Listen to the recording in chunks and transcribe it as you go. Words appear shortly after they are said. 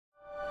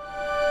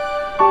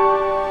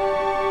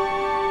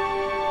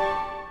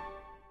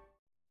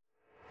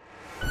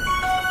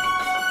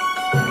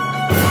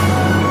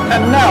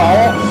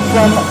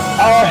From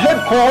our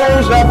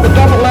headquarters at the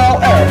Double L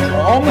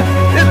Aerodrome,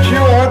 it's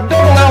your Double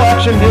L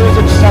Action News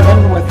at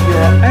 7 with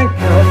your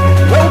anchor,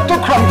 Walter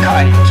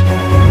Cronkite.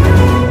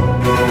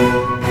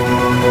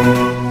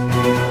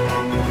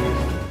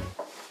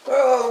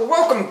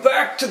 Welcome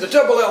back to the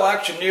Double L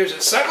Action News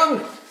at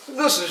 7.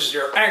 This is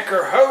your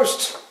anchor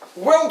host,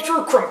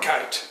 Walter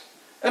Cronkite.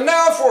 And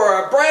now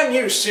for a brand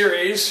new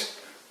series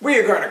we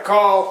are going to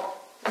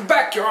call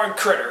Backyard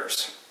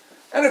Critters.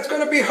 And it's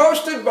going to be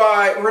hosted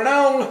by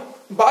renowned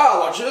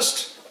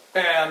biologist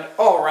and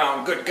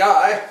all-around good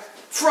guy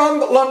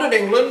from London,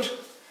 England.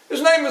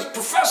 His name is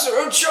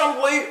Professor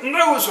Chumley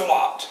Knows a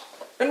Lot.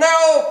 And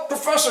now,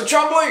 Professor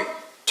Chumley,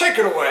 take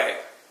it away.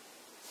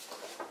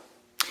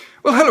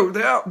 Well, hello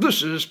there.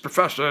 This is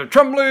Professor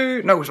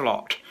Chumley Knows a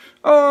Lot.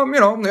 On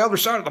the other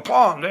side of the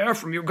pond there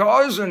from you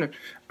guys, and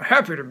I'm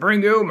happy to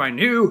bring you my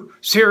new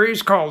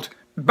series called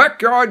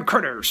Backyard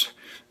Critters.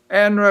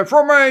 And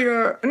for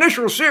my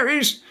initial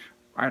series,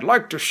 I'd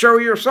like to show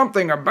you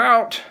something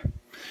about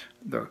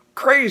the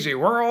crazy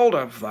world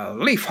of the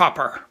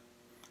leafhopper.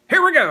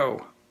 Here we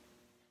go.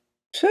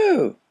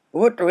 So,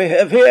 what do we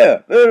have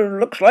here?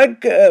 Looks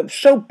like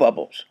soap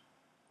bubbles.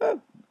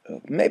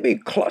 Maybe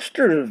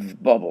clusters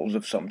of bubbles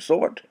of some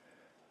sort.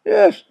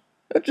 Yes,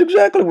 that's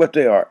exactly what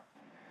they are.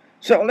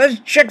 So let's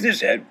check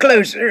this out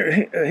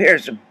closer.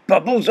 Here's the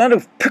bubbles on a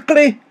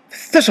prickly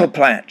thistle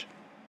plant.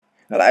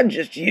 Well, I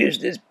just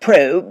used this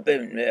probe,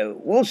 and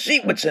we'll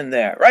see what's in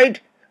there, right?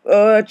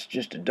 Oh, that's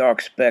just a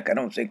dark speck. I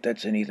don't think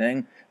that's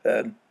anything.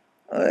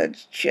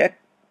 Let's check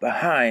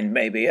behind,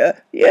 maybe.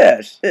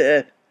 Yes.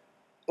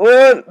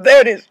 Well,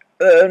 there it is.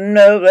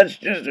 No, that's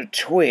just a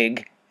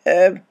twig.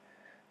 Well,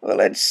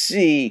 let's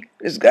see.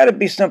 There's got to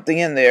be something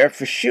in there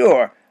for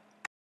sure.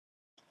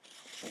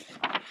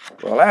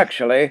 Well,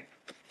 actually,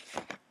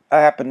 I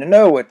happen to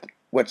know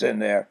what's in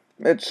there.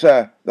 It's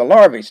the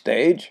larvae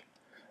stage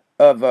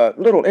of a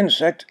little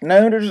insect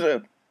known as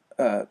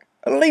a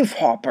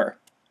leafhopper.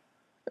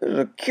 He's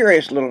a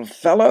curious little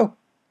fellow,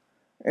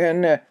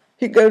 and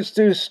he goes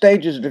through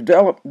stages of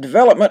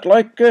development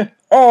like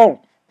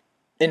all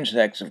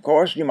insects, of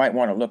course. You might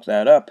want to look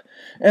that up.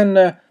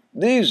 And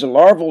these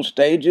larval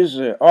stages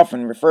are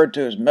often referred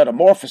to as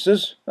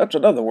metamorphosis. That's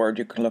another word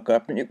you can look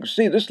up, and you can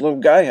see this little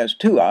guy has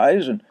 2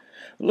 eyes and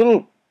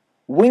little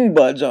wing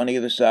buds on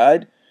either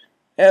side.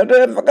 And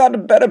if I got a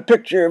better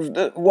picture of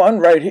the one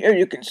right here,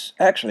 you can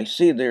actually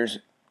see there's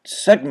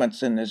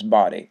segments in this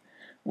body,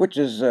 which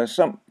is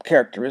some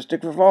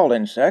characteristic of all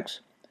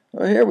insects.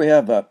 Well, here we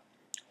have a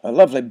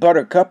lovely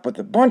buttercup with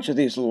a bunch of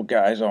these little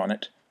guys on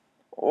it.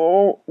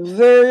 Oh,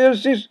 there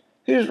he is.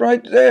 He's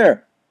right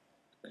there.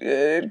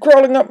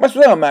 Crawling up my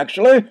thumb,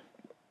 actually.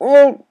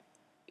 Well,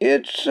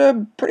 it's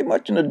pretty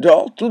much an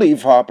adult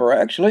leafhopper,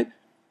 actually.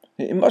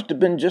 He must have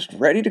been just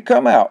ready to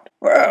come out.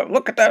 Well,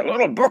 look at that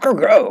little booker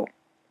go.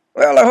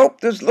 Well, I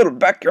hope this little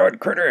backyard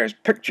critter has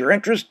piqued your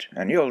interest,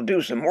 and you'll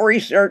do some more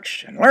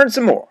research and learn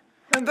some more.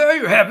 And there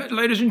you have it,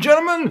 ladies and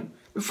gentlemen.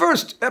 The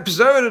first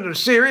episode of the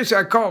series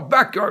I call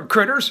Backyard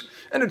Critters,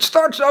 and it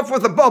starts off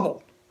with a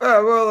bubble.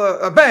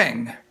 A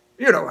bang.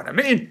 You know what I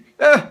mean.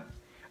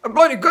 A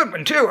bloody good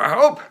one, too, I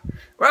hope.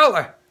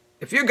 Well,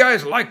 if you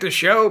guys like the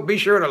show, be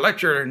sure to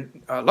let your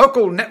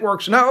local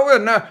networks know,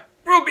 and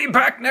we'll be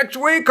back next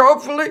week,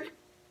 hopefully.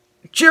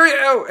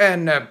 Cheerio,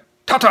 and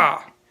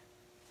ta-ta.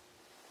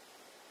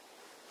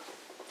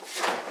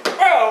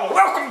 Well,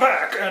 welcome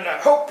back, and I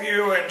hope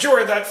you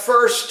enjoyed that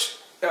first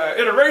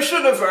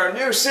iteration of our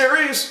new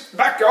series,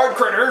 Backyard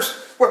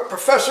Critters, with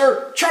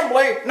Professor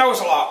Chumley Knows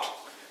a Lot.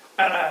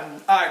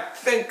 And I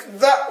think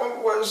that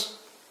one was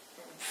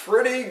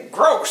pretty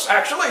gross,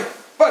 actually.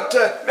 But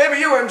maybe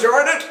you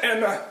enjoyed it,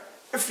 and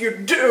if you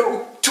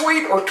do,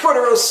 tweet or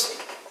Twitter us,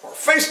 or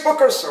Facebook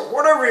us, or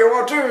whatever you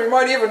want to. You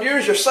might even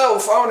use your cell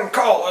phone and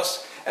call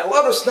us, and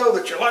let us know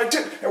that you liked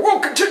it, and we'll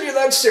continue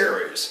that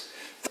series.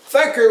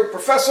 Thank you,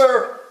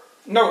 Professor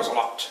Knows a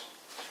Lot.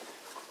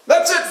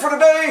 That's it for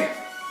today.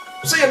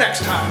 See you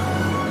next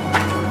time.